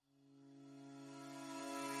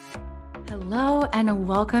Hello and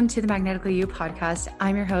welcome to the Magnetically You podcast.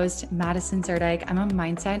 I'm your host, Madison Zerdike. I'm a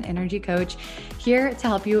mindset and energy coach here to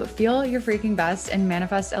help you feel your freaking best and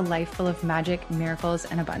manifest a life full of magic, miracles,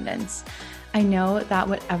 and abundance. I know that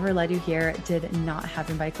whatever led you here did not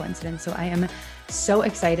happen by coincidence. So I am so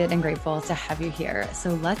excited and grateful to have you here.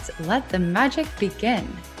 So let's let the magic begin.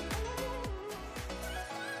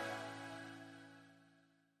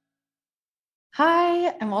 Hi,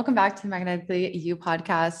 and welcome back to the Magnetically You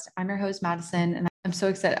podcast. I'm your host, Madison, and I'm so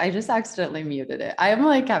excited. I just accidentally muted it. I am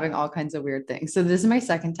like having all kinds of weird things. So this is my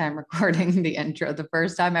second time recording the intro. The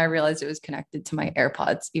first time I realized it was connected to my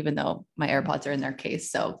AirPods, even though my AirPods are in their case.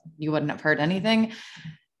 So you wouldn't have heard anything.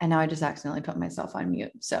 And now I just accidentally put myself on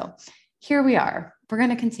mute. So here we are. We're going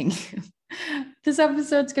to continue. This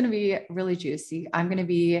episode's going to be really juicy. I'm going to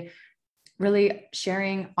be really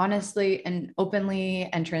sharing honestly and openly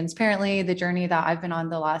and transparently the journey that I've been on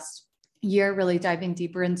the last year, really diving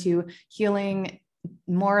deeper into healing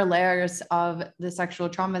more layers of the sexual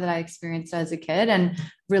trauma that I experienced as a kid and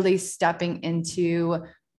really stepping into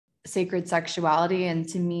sacred sexuality. And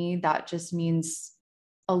to me, that just means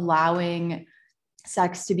allowing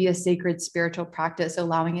sex to be a sacred spiritual practice,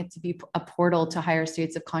 allowing it to be a portal to higher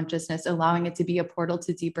states of consciousness, allowing it to be a portal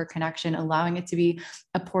to deeper connection, allowing it to be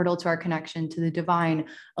a portal to our connection to the divine,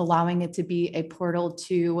 allowing it to be a portal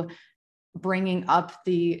to bringing up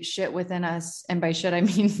the shit within us. And by shit, I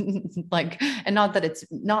mean like, and not that it's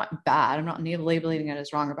not bad. I'm not labeling it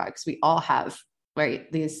as wrong or bad, because we all have, right?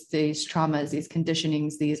 These traumas, these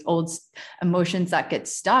conditionings, these old emotions that get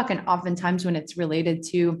stuck. And oftentimes when it's related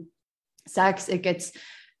to sex, it gets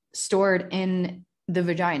stored in the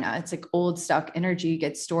vagina. It's like old stuck energy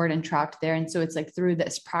gets stored and trapped there. And so it's like through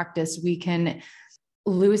this practice, we can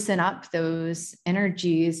loosen up those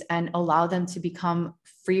energies and allow them to become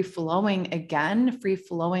free flowing again, free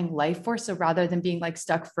flowing life force. So rather than being like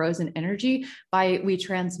stuck frozen energy, we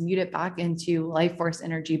transmute it back into life force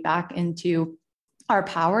energy, back into our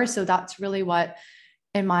power. So that's really what,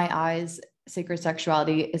 in my eyes, sacred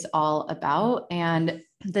sexuality is all about. And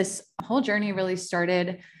this whole journey really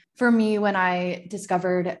started for me when I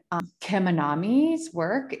discovered Kim Anami's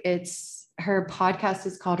work. Her podcast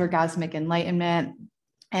is called Orgasmic Enlightenment.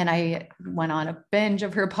 And I went on a binge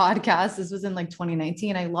of her podcast. This was in like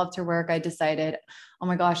 2019. I loved her work. I decided, oh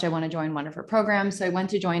my gosh, I want to join one of her programs. So I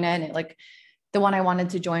went to join it, and the one I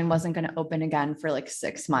wanted to join wasn't going to open again for like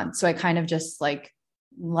 6 months. So I kind of just like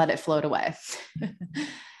let it float away.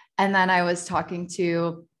 And then I was talking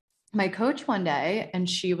to my coach one day, and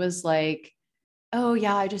she was like, oh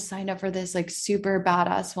yeah, I just signed up for this like super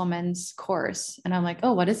badass woman's course. And I'm like,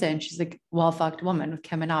 oh, what is it? And she's like, Well Fucked Woman with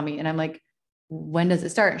Kim Anami. And I'm like, when does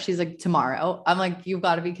it start? She's like, tomorrow. I'm like, you've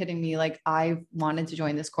got to be kidding me. Like, I wanted to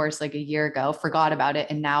join this course like a year ago, forgot about it.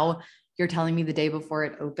 And now you're telling me the day before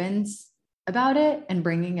it opens about it and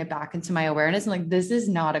bringing it back into my awareness. And like, this is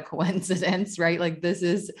not a coincidence, right? Like, this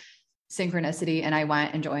is synchronicity. And I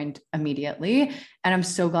went and joined immediately. And I'm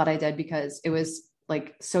so glad I did, because it was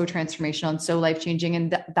like so transformational and so life-changing.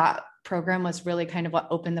 And that program was really kind of what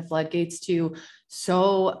opened the floodgates to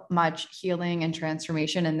so much healing and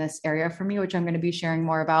transformation in this area for me, which I'm going to be sharing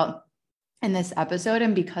more about in this episode.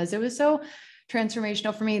 And because it was so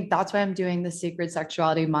transformational for me, that's why I'm doing the Sacred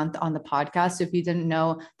Sexuality Month on the podcast. So if you didn't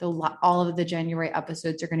know, all of the January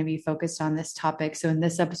episodes are going to be focused on this topic. So in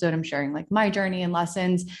this episode, I'm sharing like my journey and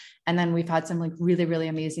lessons. And then we've had some like really, really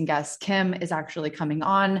amazing guests. Kim is actually coming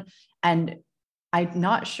on, and I'm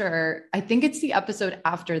not sure. I think it's the episode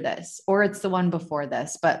after this, or it's the one before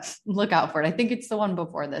this, but look out for it. I think it's the one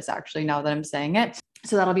before this, actually, now that I'm saying it.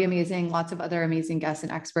 So that'll be amazing. Lots of other amazing guests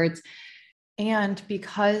and experts. And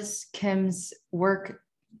because Kim's work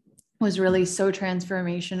was really so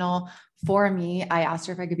transformational for me, I asked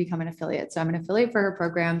her if I could become an affiliate. So I'm an affiliate for her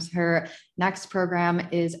programs. Her next program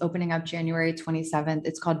is opening up January 27th.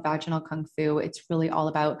 It's called Vaginal Kung Fu. It's really all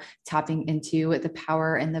about tapping into the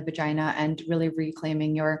power in the vagina and really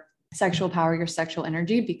reclaiming your sexual power, your sexual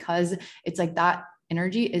energy, because it's like that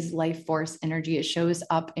energy is life force energy. It shows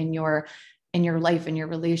up in your life, in your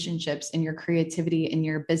relationships, in your creativity, in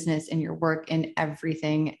your business, in your work, in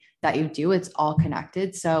everything that you do. It's all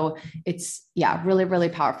connected. So it's, really, really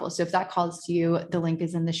powerful. So if that calls to you, the link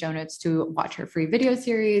is in the show notes to watch her free video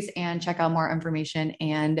series and check out more information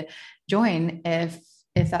and join if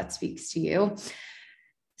that speaks to you.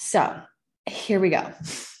 So here we go.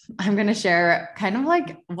 I'm going to share kind of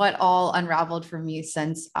like what all unraveled for me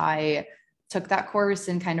since I took that course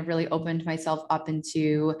and kind of really opened myself up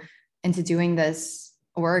into doing this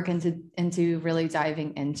work, into really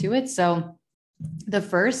diving into it. So the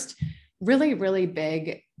first really, really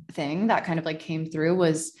big thing that kind of like came through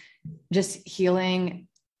was just healing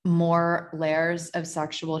more layers of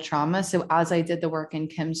sexual trauma. So as I did the work in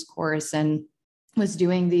Kim's course and was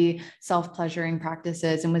doing the self-pleasuring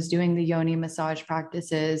practices and was doing the yoni massage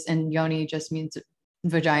practices, and yoni just means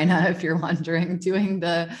vagina, if you're wondering, doing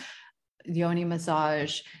the yoni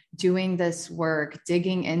massage, doing this work,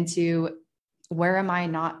 digging into where am I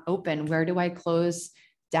not open? Where do I close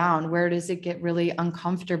down? Where does it get really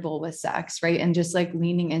uncomfortable with sex? Right. And just like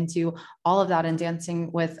leaning into all of that and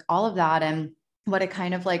dancing with all of that. And what it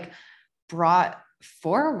kind of like brought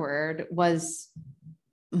forward was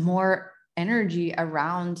more energy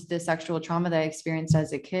around the sexual trauma that I experienced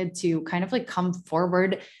as a kid to kind of like come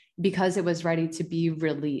forward because it was ready to be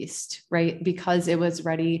released, right? Because it was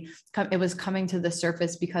ready, it was coming to the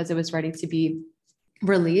surface because it was ready to be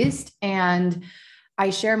released. And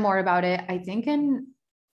I share more about it, I think, in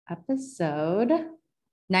episode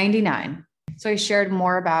 99. So I shared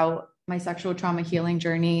more about my sexual trauma healing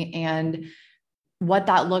journey and what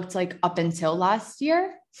that looked like up until last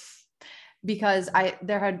year, because it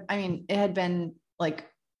had been like,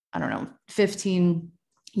 I don't know, 15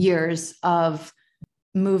 years of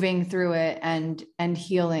moving through it and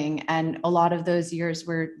healing. And a lot of those years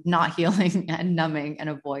were not healing and numbing and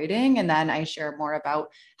avoiding. And then I share more about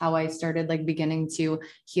how I started like beginning to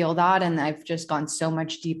heal that. And I've just gone so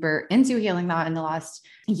much deeper into healing that in the last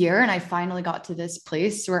year. And I finally got to this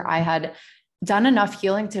place where I had done enough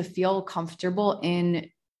healing to feel comfortable in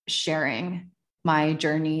sharing my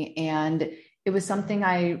journey. And it was something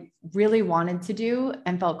I really wanted to do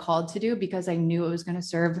and felt called to do because I knew it was going to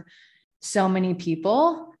serve so many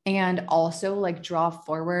people and also like draw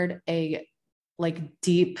forward a like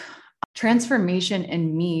deep transformation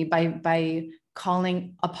in me by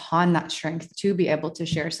calling upon that strength to be able to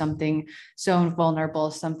share something so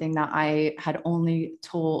vulnerable, something that I had only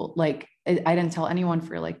told, like, I didn't tell anyone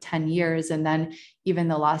for like 10 years. And then even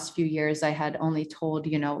the last few years, I had only told,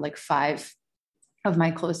 like 5 of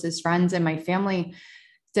my closest friends, and my family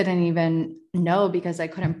didn't even know because I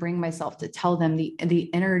couldn't bring myself to tell them. The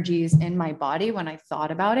energies in my body when I thought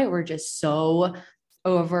about it were just so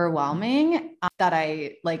overwhelming that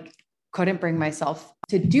I like couldn't bring myself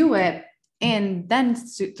to do it. And then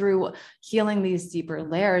through healing these deeper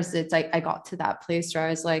layers, it's like I got to that place where I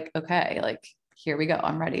was like, okay, like here we go,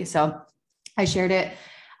 I'm ready. So I shared it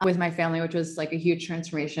with my family, which was like a huge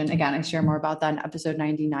transformation. Again, I share more about that in episode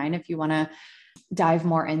 99 if you want to dive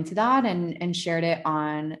more into that, and shared it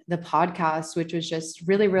on the podcast, which was just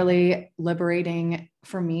really, really liberating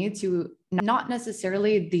for me to not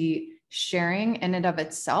necessarily the sharing in and of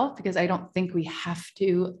itself, because I don't think we have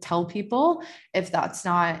to tell people if that's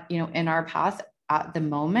not, in our path at the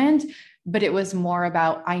moment. But it was more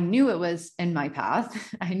about, I knew it was in my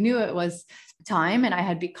path. I knew it was time, and I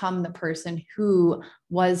had become the person who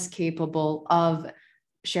was capable of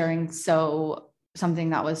sharing something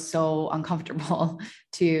that was so uncomfortable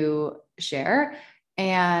to share.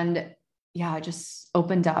 And yeah, it just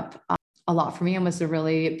opened up a lot for me and was a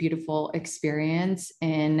really beautiful experience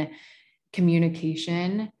in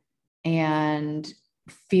communication and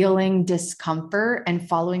feeling discomfort and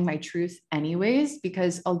following my truth anyways,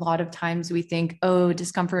 because a lot of times we think, oh,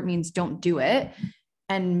 discomfort means don't do it.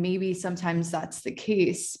 And maybe sometimes that's the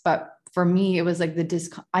case, but for me, it was like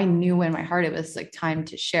I knew in my heart, it was like time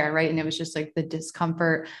to share. Right. And it was just like the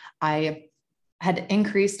discomfort. I had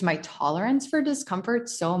increased my tolerance for discomfort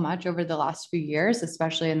so much over the last few years,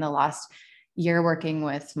 especially in the last year working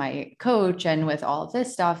with my coach and with all of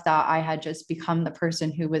this stuff, that I had just become the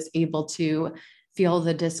person who was able to feel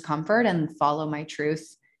the discomfort and follow my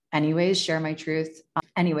truth anyways, share my truth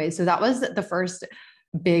anyways. So that was the first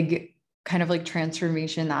big kind of like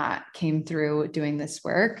transformation that came through doing this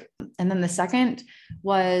work. And then the second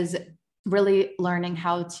was really learning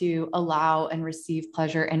how to allow and receive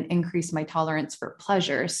pleasure and increase my tolerance for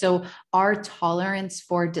pleasure. So our tolerance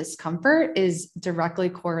for discomfort is directly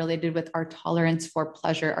correlated with our tolerance for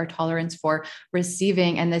pleasure, our tolerance for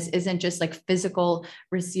receiving. And this isn't just like physical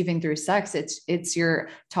receiving through sex. It's your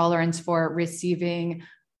tolerance for receiving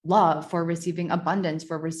love, for receiving abundance,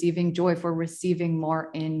 for receiving joy, for receiving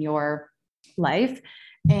more in your life.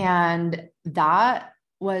 And that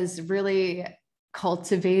was really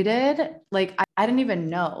cultivated. Like I didn't even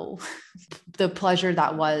know the pleasure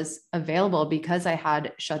that was available because I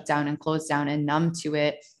had shut down and closed down and numb to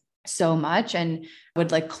it so much, and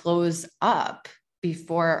would like close up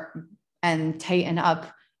before and tighten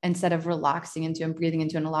up instead of relaxing into and breathing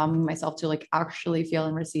into and allowing myself to like actually feel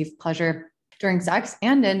and receive pleasure during sex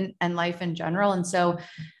and in life in general. And so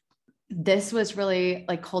this was really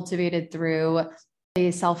like cultivated through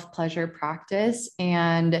a self-pleasure practice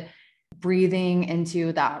and breathing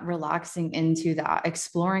into that, relaxing into that,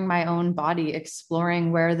 exploring my own body,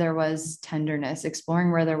 exploring where there was tenderness,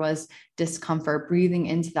 exploring where there was discomfort, breathing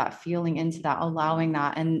into that, feeling into that, allowing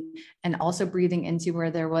that, and also breathing into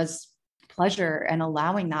where there was pleasure and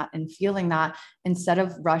allowing that and feeling that, instead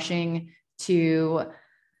of rushing to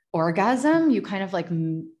orgasm. You kind of like,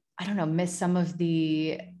 I don't know, miss some of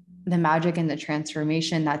the magic and the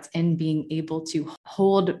transformation that's in being able to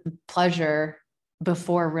hold pleasure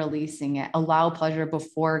before releasing it, allow pleasure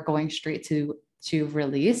before going straight to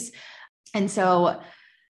release. And so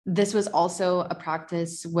this was also a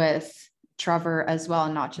practice with Trevor as well,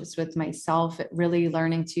 not just with myself, really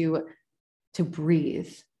learning to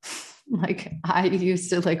breathe. Like I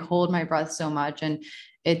used to like hold my breath so much. And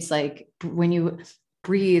it's like when you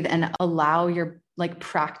breathe and allow your like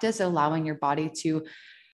practice, allowing your body to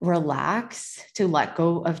relax, to let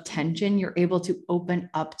go of tension, you're able to open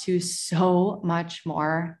up to so much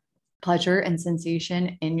more pleasure and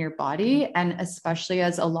sensation in your body. And especially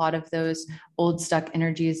as a lot of those old stuck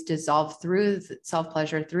energies dissolve through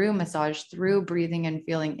self-pleasure, through massage, through breathing and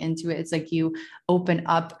feeling into it, it's like you open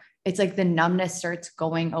up. It's like the numbness starts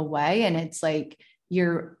going away. And it's like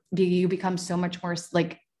you become so much more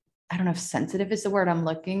like, I don't know if sensitive is the word I'm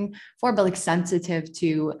looking for, but like sensitive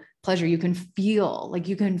to pleasure. You can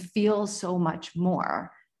feel so much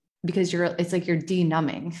more because it's like you're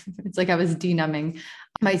denumbing. It's like I was denumbing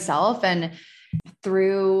myself. And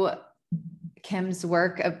through Kim's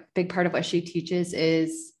work, a big part of what she teaches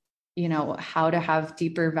is, you know, how to have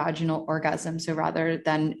deeper vaginal orgasms. So rather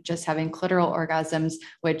than just having clitoral orgasms,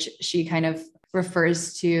 which she kind of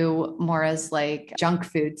refers to more as like junk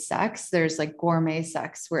food sex, there's like gourmet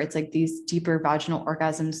sex, where it's like these deeper vaginal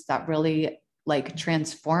orgasms that really like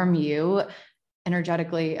transform you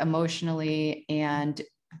energetically, emotionally, and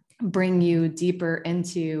bring you deeper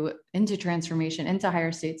into transformation, into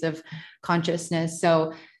higher states of consciousness.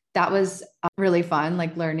 So that was really fun,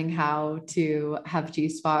 like learning how to have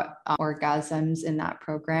G-spot orgasms in that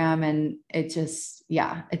program. And it just,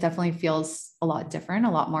 it definitely feels a lot different,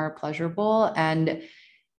 a lot more pleasurable. And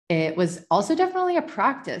it was also definitely a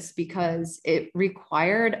practice because it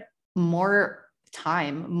required more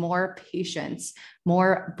time, more patience,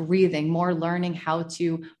 more breathing, more learning how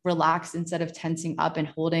to relax instead of tensing up and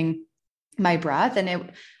holding my breath.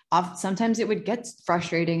 And sometimes it would get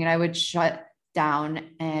frustrating and I would shut down,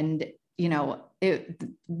 and you know, it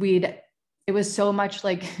was so much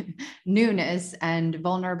like newness and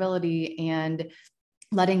vulnerability and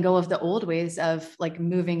letting go of the old ways of like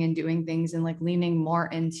moving and doing things and like leaning more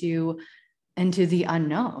into the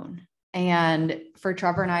unknown. And for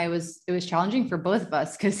Trevor and I, it was challenging for both of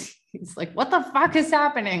us because he's like, what the fuck is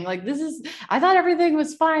happening? Like, I thought everything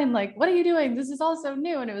was fine. Like, what are you doing? This is all so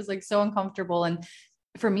new. And it was like so uncomfortable. And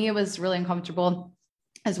for me, it was really uncomfortable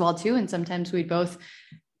as well too. And sometimes we'd both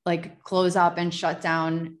like close up and shut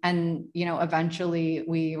down. And, you know, eventually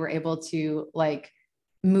we were able to like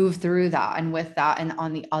move through that. And with that, and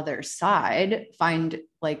on the other side, find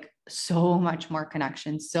like so much more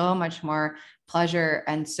connection, so much more pleasure,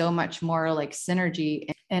 and so much more like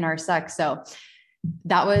synergy in our sex. So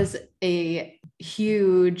that was a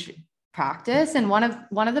huge practice. And one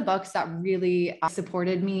of the books that really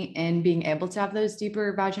supported me in being able to have those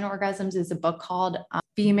deeper vaginal orgasms is a book called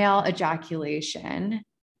Female Ejaculation.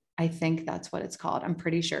 I think that's what it's called. I'm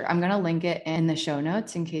pretty sure. I'm going to link it in the show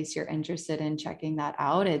notes in case you're interested in checking that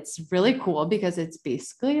out. It's really cool because it's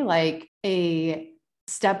basically like a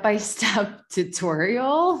step-by-step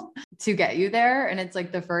tutorial to get you there. And it's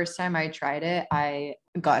like the first time I tried it, I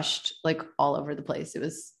gushed like all over the place. It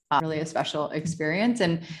was really a special experience.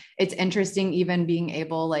 And it's interesting even being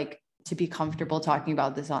able like to be comfortable talking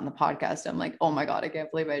about this on the podcast. I'm like, oh my God, I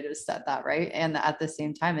can't believe I just said that. Right. And at the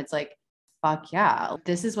same time, it's like, fuck yeah,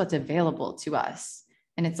 this is what's available to us.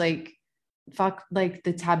 And it's like, fuck, like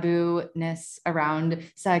the taboo-ness around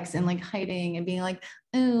sex and like hiding and being like,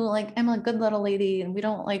 oh, like I'm a good little lady and we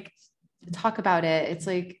don't like talk about it. It's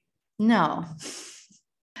like, no,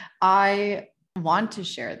 I want to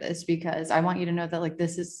share this because I want you to know that like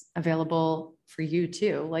this is available for you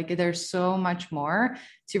too. Like there's so much more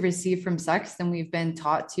to receive from sex than we've been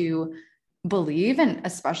taught to believe. And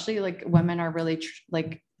especially like women are really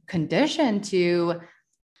like conditioned to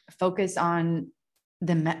focus on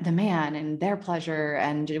the man and their pleasure.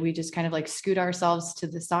 And we just kind of like scoot ourselves to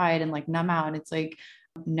the side and like numb out. And it's like,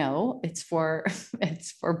 no, it's for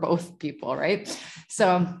both people. Right.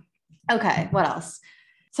 So, okay. What else?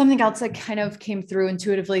 Something else that kind of came through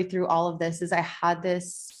intuitively through all of this is I had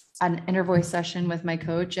an inner voice session with my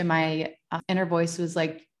coach, and my inner voice was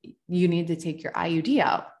like, you need to take your IUD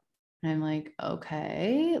out. And I'm like,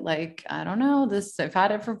 okay, like, I don't know this. I've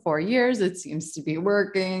had it for 4 years. It seems to be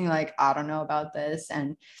working. Like, I don't know about this.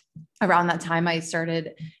 And around that time, I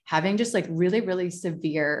started having just like really, really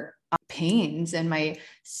severe pains in my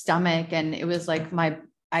stomach. And it was like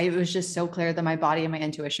it was just so clear that my body and my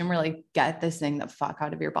intuition were like, get this thing the fuck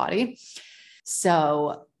out of your body.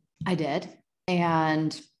 So I did.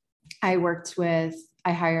 And I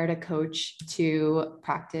hired a coach to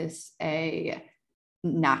practice a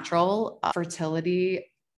natural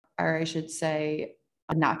fertility, or I should say,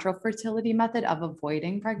 a natural fertility method of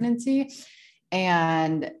avoiding pregnancy.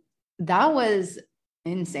 And that was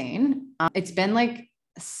insane. It's been like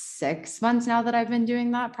 6 months now that I've been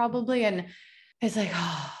doing that probably. And it's like,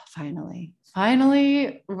 oh, finally,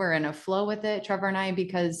 we're in a flow with it, Trevor and I,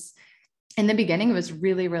 because in the beginning, it was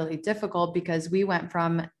really, really difficult because we went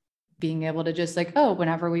from being able to just like, oh,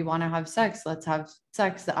 whenever we want to have sex, let's have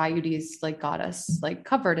sex. The IUDs like got us like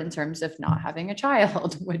covered in terms of not having a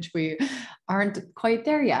child, which we aren't quite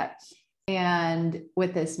there yet. And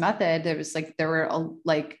with this method, there were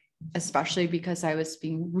like, especially because I was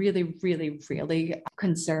being really, really, really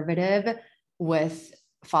conservative with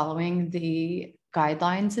following the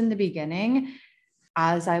guidelines in the beginning.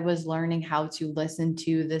 As I was learning how to listen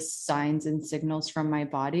to the signs and signals from my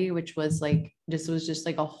body, which was just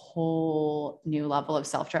like a whole new level of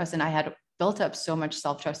self-trust. And I had built up so much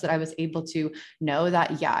self-trust that I was able to know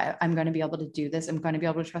that, yeah, I'm going to be able to do this. I'm going to be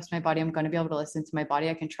able to trust my body. I'm going to be able to listen to my body.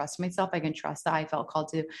 I can trust myself. I can trust that I felt called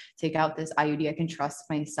to take out this IUD. I can trust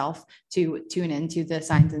myself to tune into the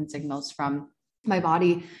signs and signals from my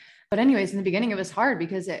body. But anyways, in the beginning, it was hard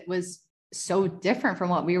because it was so different from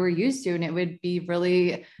what we were used to. And it would be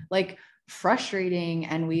really like frustrating.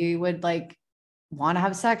 And we would like want to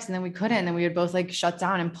have sex and then we couldn't. And then we would both like shut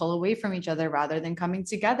down and pull away from each other rather than coming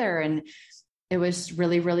together. And it was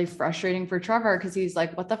really, really frustrating for Trevor because he's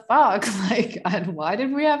like, what the fuck? Like, why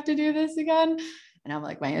did we have to do this again? And I'm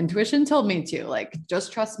like, my intuition told me to, like,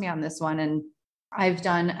 just trust me on this one. And I've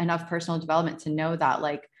done enough personal development to know that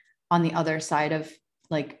like on the other side of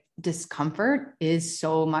like discomfort is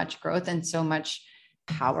so much growth and so much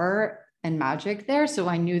power and magic there. So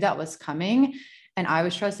I knew that was coming and I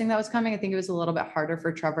was trusting that was coming. I think it was a little bit harder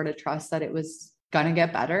for Trevor to trust that it was going to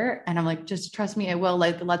get better. And I'm like, just trust me, it will.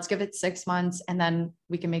 Like, let's give it 6 months and then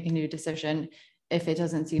we can make a new decision if it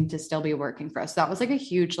doesn't seem to still be working for us. So that was like a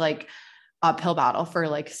huge, like uphill battle for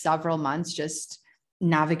like several months, just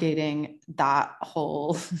navigating that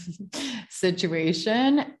whole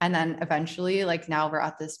situation. And then eventually, like now we're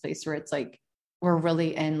at this place where it's like, we're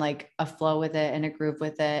really in like a flow with it and a groove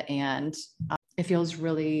with it. And it feels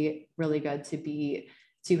really, really good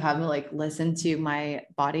to have like listen to my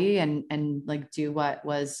body and like do what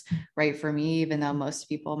was right for me, even though most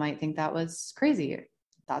people might think that was crazy.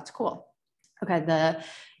 That's cool. Okay. The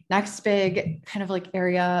next big kind of like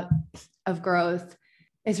area of growth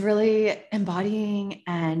is really embodying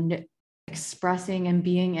and expressing and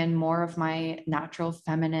being in more of my natural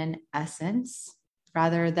feminine essence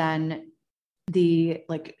rather than the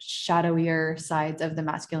like shadowier sides of the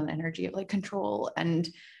masculine energy of like control and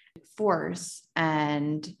force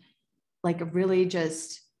and like really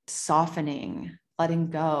just softening,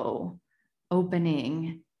 letting go,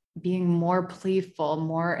 opening, being more playful,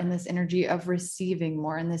 more in this energy of receiving,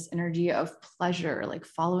 more in this energy of pleasure, like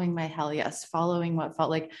following my hell yes, following what felt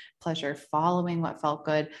like pleasure, following what felt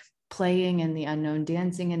good, playing in the unknown,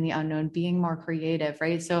 dancing in the unknown, being more creative,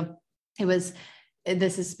 right? So this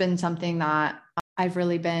has been something that I've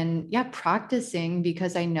really been, practicing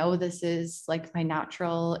because I know this is like my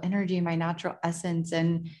natural energy, my natural essence.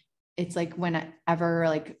 And it's like whenever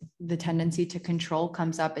like the tendency to control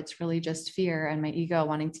comes up, it's really just fear and my ego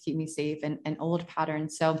wanting to keep me safe and old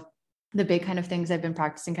patterns. So the big kind of things I've been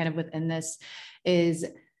practicing kind of within this is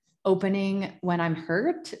opening when I'm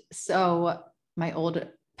hurt. So my old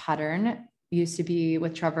pattern used to be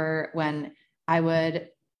with Trevor when I would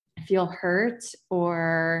feel hurt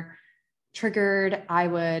or triggered, I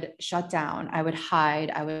would shut down, I would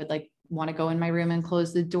hide, I would like want to go in my room and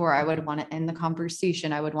close the door. I would want to end the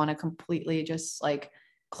conversation. I would want to completely just like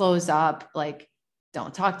close up, like,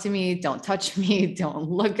 don't talk to me, don't touch me, don't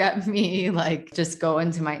look at me, like just go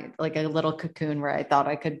into my, like a little cocoon where I thought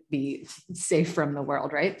I could be safe from the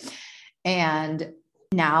world. Right. And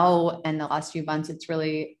now in the last few months, it's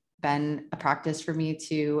really been a practice for me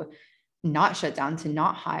to not shut down, to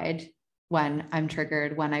not hide when I'm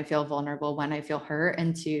triggered, when I feel vulnerable, when I feel hurt,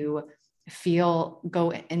 and to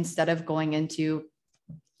instead of going into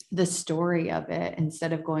the story of it,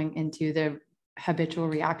 instead of going into the habitual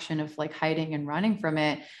reaction of like hiding and running from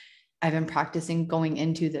it, I've been practicing going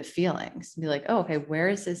into the feelings, be like, oh, okay, where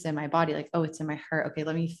is this in my body? Like, oh, it's in my heart. Okay,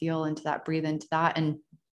 let me feel into that, breathe into that.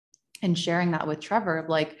 And sharing that with Trevor,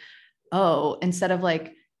 like, oh, instead of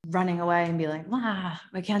like running away and be like,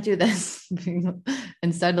 I can't do this.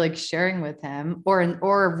 Instead, like sharing with him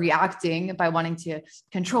or reacting by wanting to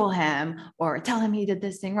control him or tell him he did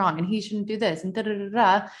this thing wrong and he shouldn't do this and da da da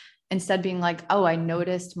da. Instead being like, oh, I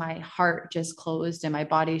noticed my heart just closed and my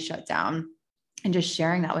body shut down, and just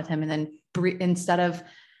sharing that with him. And then instead of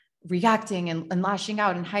reacting and lashing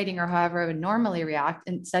out and hiding or however I would normally react,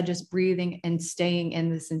 instead just breathing and staying in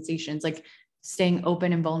the sensations, like staying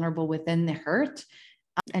open and vulnerable within the hurt,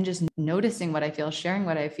 and just noticing what I feel, sharing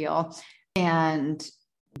what I feel. And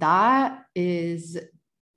that is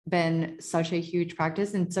been such a huge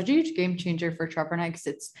practice and such a huge game changer for Trevor and I,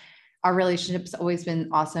 because our relationship's always been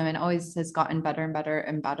awesome and always has gotten better and better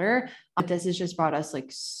and better. But this has just brought us like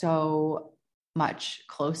so much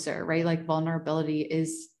closer, right? Like vulnerability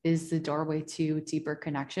is the doorway to deeper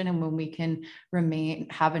connection. And when we can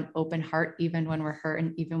have an open heart, even when we're hurt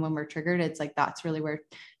and even when we're triggered, it's like, that's really where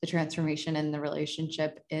the transformation in the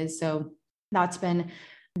relationship is. So that's been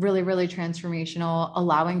really, really transformational,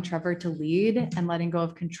 allowing Trevor to lead and letting go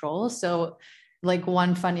of control. So like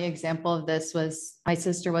one funny example of this was my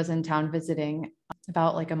sister was in town visiting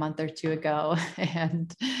about like a month or two ago,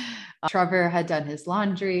 and Trevor had done his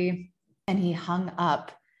laundry and he hung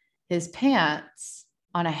up his pants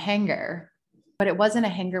on a hanger, but it wasn't a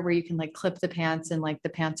hanger where you can like clip the pants and like the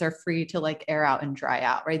pants are free to like air out and dry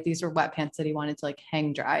out, right? These were wet pants that he wanted to like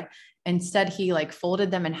hang dry. Instead, he like folded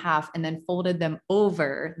them in half and then folded them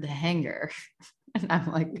over the hanger. And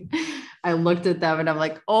I'm like, I looked at them and I'm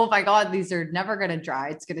like, oh my God, these are never going to dry.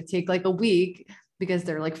 It's going to take like a week because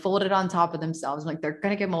they're like folded on top of themselves. I'm like, they're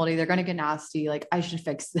going to get moldy. They're going to get nasty. Like, I should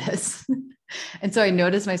fix this. And so I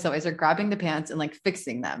noticed myself, I started grabbing the pants and like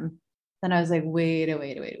fixing them. Then I was like, wait a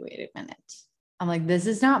minute. I'm like, this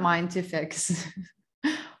is not mine to fix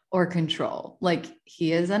or control. Like,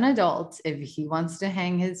 he is an adult. If he wants to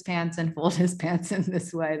hang his pants and fold his pants in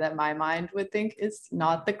this way that my mind would think is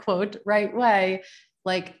not the quote right way,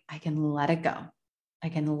 like, I can let it go. I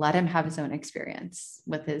can let him have his own experience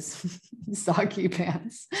with his soggy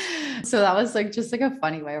pants. So that was like just like a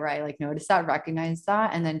funny way where I like noticed that, recognized that,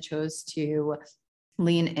 and then chose to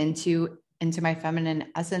lean into my feminine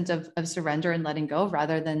essence of surrender and letting go,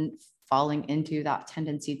 rather than falling into that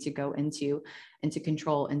tendency to go into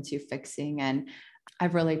control, into fixing. And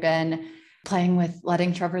I've really been playing with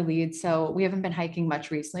letting Trevor lead. So we haven't been hiking much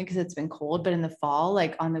recently because it's been cold, but in the fall,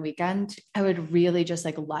 like on the weekend, I would really just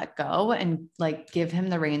like let go and like give him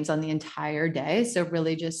the reins on the entire day. So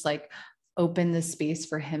really just like open the space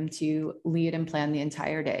for him to lead and plan the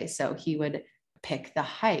entire day. So he would pick the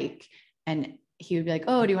hike and he would be like,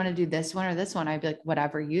 oh, do you want to do this one or this one? I'd be like,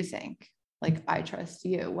 whatever you think. Like, I trust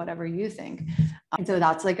you, whatever you think. And so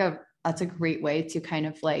that's a great way to kind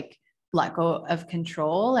of like let go of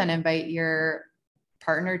control and invite your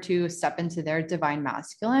partner to step into their divine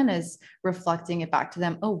masculine, is reflecting it back to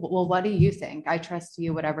them. Oh, well, what do you think? I trust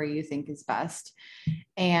you, whatever you think is best.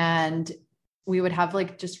 And we would have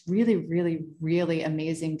like just really, really, really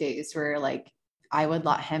amazing days where like I would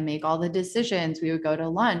let him make all the decisions. We would go to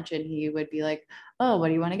lunch and he would be like, oh, what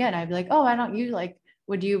do you want to get? And I'd be like, oh,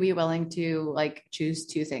 would you be willing to like choose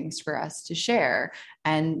two things for us to share?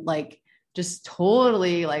 And like, just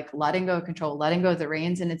totally like letting go of control, letting go of the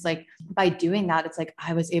reins. And it's like, by doing that, it's like,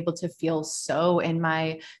 I was able to feel so in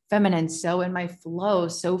my feminine, so in my flow,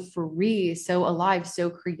 so free, so alive, so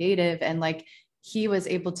creative. And like, he was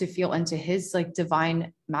able to feel into his like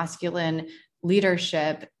divine masculine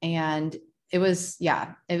leadership. And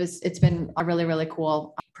it's been a really, really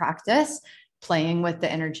cool practice, playing with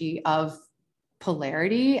the energy of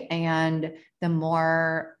polarity. And the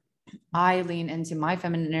more I lean into my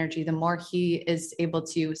feminine energy, the more he is able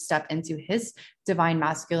to step into his divine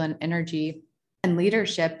masculine energy and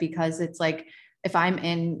leadership. Because it's like, if I'm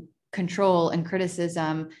in control and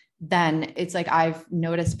criticism, then it's like, I've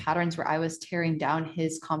noticed patterns where I was tearing down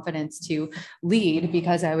his confidence to lead,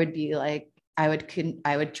 because I would be like, I would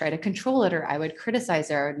try to control it, or I would criticize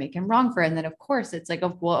it, or I would make him wrong for it. And then of course it's like,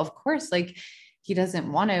 well, of course, like he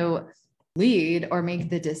doesn't want to lead or make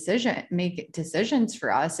decisions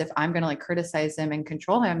for us if I'm going to like criticize him and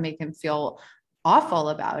control him, make him feel awful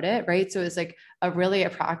about it. Right. So it's like a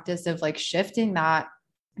practice of like shifting that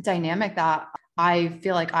dynamic that I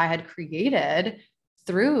feel like I had created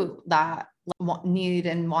through that need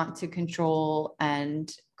and want to control and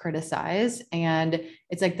criticize. And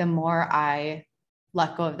it's like, the more I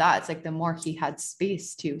let go of that, it's like the more he had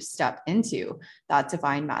space to step into that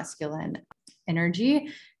divine masculine energy.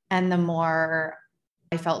 And the more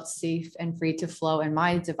I felt safe and free to flow in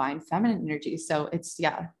my divine feminine energy. So it's,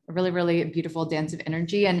 yeah, a really, really beautiful dance of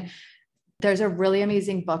energy. And there's a really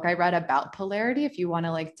amazing book I read about polarity. If you want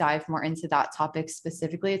to like dive more into that topic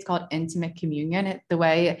specifically, it's called Intimate Communion. The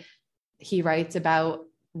way he writes about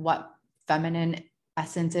what feminine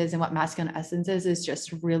essence is and what masculine essence is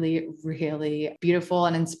just really, really beautiful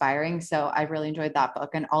and inspiring. So I really enjoyed that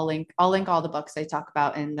book, and I'll link all the books I talk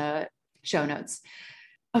about in the show notes.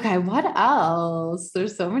 Okay, what else?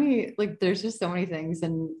 There's just so many things.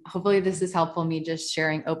 And hopefully this is helpful, me just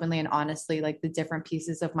sharing openly and honestly, like the different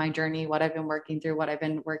pieces of my journey, what I've been working through, what I've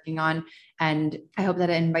been working on. And I hope that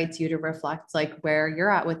it invites you to reflect like where you're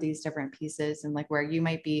at with these different pieces and like where you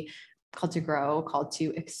might be called to grow, called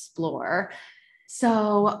to explore.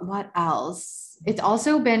 So what else? It's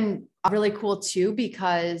also been really cool too,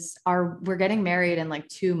 because we're getting married in like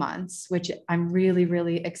 2 months, which I'm really,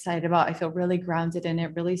 really excited about. I feel really grounded in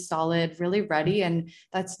it, really solid, really ready. And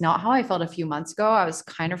that's not how I felt a few months ago. I was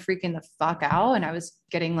kind of freaking the fuck out, and I was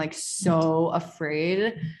getting like so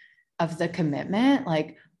afraid of the commitment.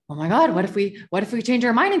 Like, oh my God, what if we change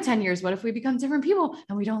our mind in 10 years? What if we become different people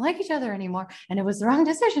and we don't like each other anymore? And it was the wrong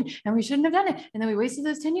decision and we shouldn't have done it. And then we wasted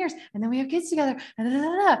those 10 years and then we have kids together.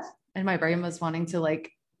 And my brain was wanting to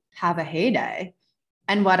like have a heyday.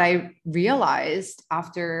 And what I realized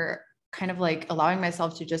after kind of like allowing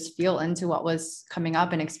myself to just feel into what was coming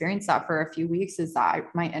up and experience that for a few weeks is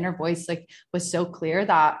that my inner voice like was so clear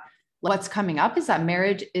that what's coming up is that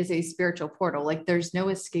marriage is a spiritual portal. Like there's no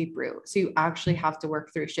escape route. So you actually have to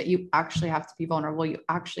work through shit. You actually have to be vulnerable. You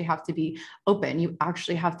actually have to be open. You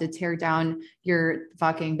actually have to tear down your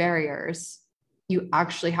fucking barriers. You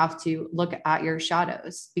actually have to look at your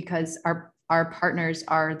shadows, because our partners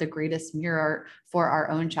are the greatest mirror for our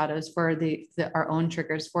own shadows, for our own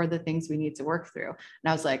triggers, for the things we need to work through. And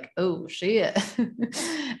I was like, oh shit.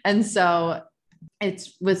 And so it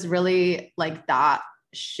was really like that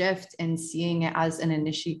shift in seeing it as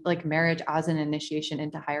like marriage as an initiation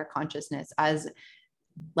into higher consciousness, as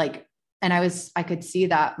like, and I could see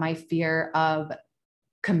that my fear of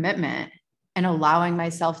commitment and allowing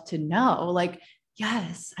myself to know, like,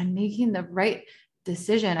 yes, I'm making the right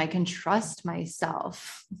decision. I can trust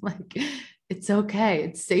myself. Like, it's okay.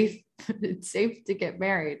 It's safe. It's safe to get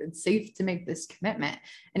married. It's safe to make this commitment.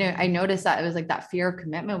 And I noticed that it was like that fear of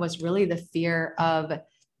commitment was really the fear of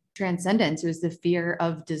transcendence. It was the fear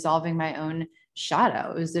of dissolving my own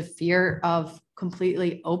shadow. It was the fear of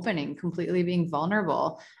completely opening, completely being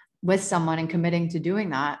vulnerable with someone and committing to doing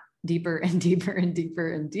that deeper and deeper and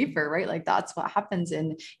deeper and deeper, right? Like that's what happens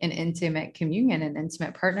in intimate communion and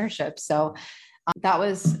intimate partnership. So that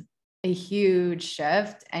was a huge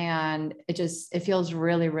shift, and it feels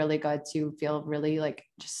really, really good to feel really like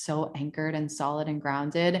just so anchored and solid and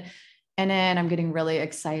grounded. And then I'm getting really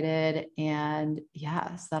excited, and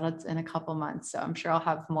yes, that's in a couple months. So I'm sure I'll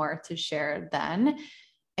have more to share then.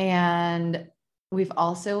 And we've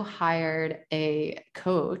also hired a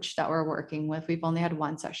coach that we're working with. We've only had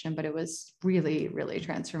one session, but it was really, really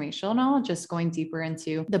transformational, just going deeper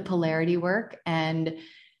into the polarity work, and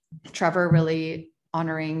Trevor really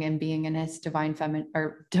honoring and being in his divine feminine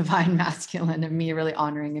or divine masculine, and me really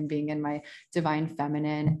honoring and being in my divine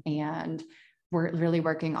feminine. And we're really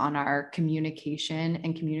working on our communication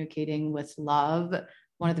and communicating with love.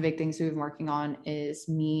 One of the big things we've been working on is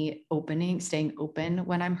me staying open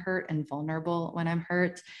when I'm hurt and vulnerable when I'm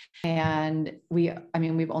hurt. And we've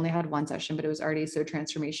only had one session, but it was already so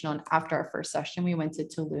transformational. And after our first session, we went to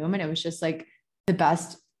Tulum, and it was just like the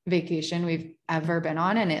best vacation we've ever been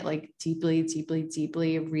on. And it like deeply, deeply,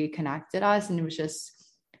 deeply reconnected us. And it was just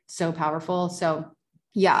so powerful. So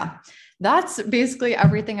yeah, that's basically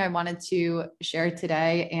everything I wanted to share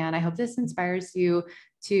today. And I hope this inspires you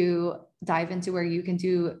to dive into where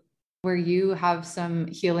you have some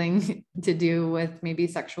healing to do with maybe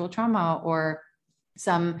sexual trauma or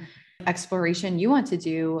some exploration you want to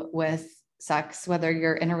do with sex, whether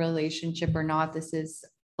you're in a relationship or not. This is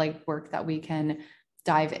like work that we can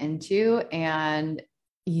dive into. And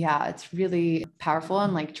yeah, it's really powerful.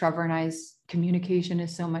 And like Trevor and I's communication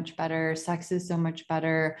is so much better. Sex is so much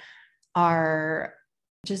better. Our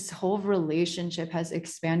just whole relationship has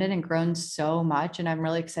expanded and grown so much. And I'm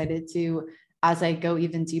really excited to, as I go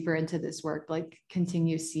even deeper into this work, like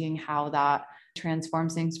continue seeing how that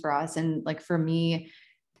transforms things for us. And like for me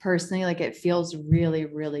personally, like it feels really,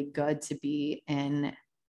 really good to be in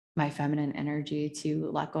my feminine energy, to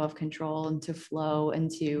let go of control and to flow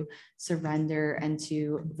and to surrender and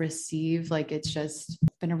to receive. Like it's just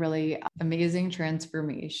been a really amazing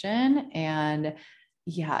transformation. And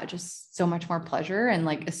yeah, just so much more pleasure. And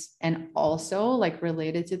like, and also like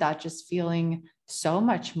related to that, just feeling so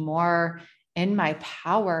much more in my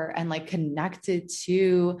power and like connected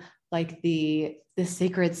to like the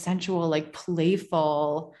sacred, sensual, like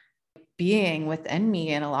playful being within me,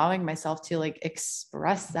 and allowing myself to like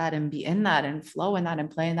express that and be in that and flow in that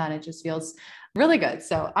and play in that. It just feels really good.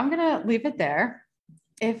 So I'm going to leave it there.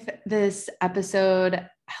 If this episode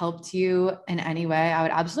helped you in any way, I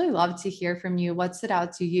would absolutely love to hear from you. What stood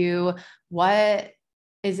out to you? What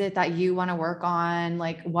is it that you want to work on?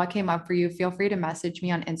 Like, what came up for you? Feel free to message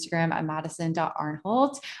me on Instagram at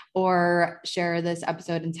madison.arnholt, or share this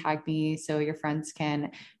episode and tag me so your friends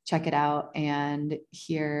can check it out and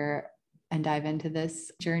hear and dive into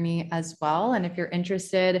this journey as well. And if you're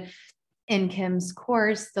interested in Kim's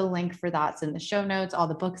course, the link for that's in the show notes. All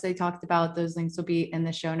the books I talked about, those links will be in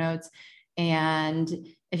the show notes. And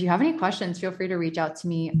if you have any questions, feel free to reach out to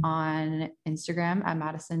me on Instagram at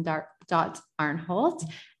madison.arnholt.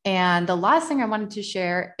 And the last thing I wanted to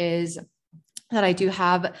share is that I do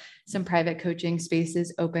have some private coaching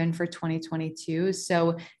spaces open for 2022.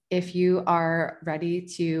 So if you are ready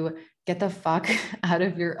to get the fuck out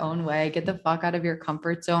of your own way, get the fuck out of your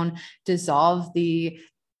comfort zone, dissolve the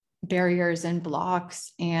barriers and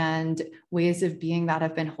blocks and ways of being that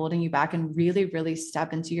have been holding you back, and really, really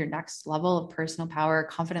step into your next level of personal power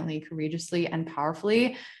confidently, courageously, and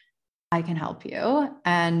powerfully, I can help you.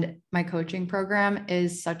 And my coaching program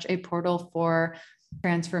is such a portal for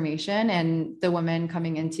transformation. And the women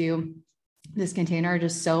coming into this container are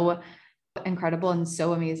just so incredible and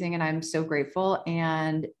so amazing. And I'm so grateful.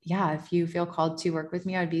 And yeah, if you feel called to work with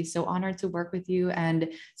me, I'd be so honored to work with you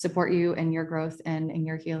and support you in your growth and in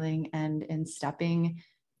your healing and in stepping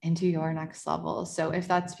into your next level. So if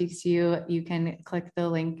that speaks to you, you can click the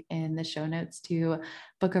link in the show notes to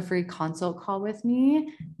book a free consult call with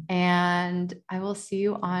me. And I will see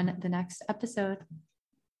you on the next episode.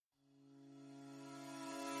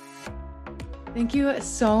 Thank you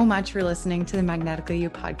so much for listening to the Magnetically You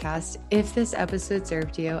podcast. If this episode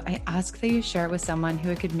served you, I ask that you share it with someone who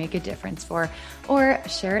it could make a difference for, or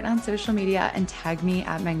share it on social media and tag me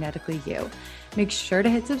at Magnetically You. Make sure to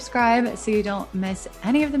hit subscribe so you don't miss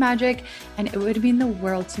any of the magic. And it would mean the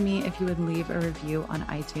world to me if you would leave a review on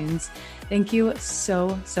iTunes. Thank you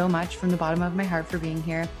so, so much from the bottom of my heart for being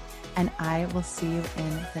here. And I will see you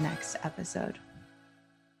in the next episode.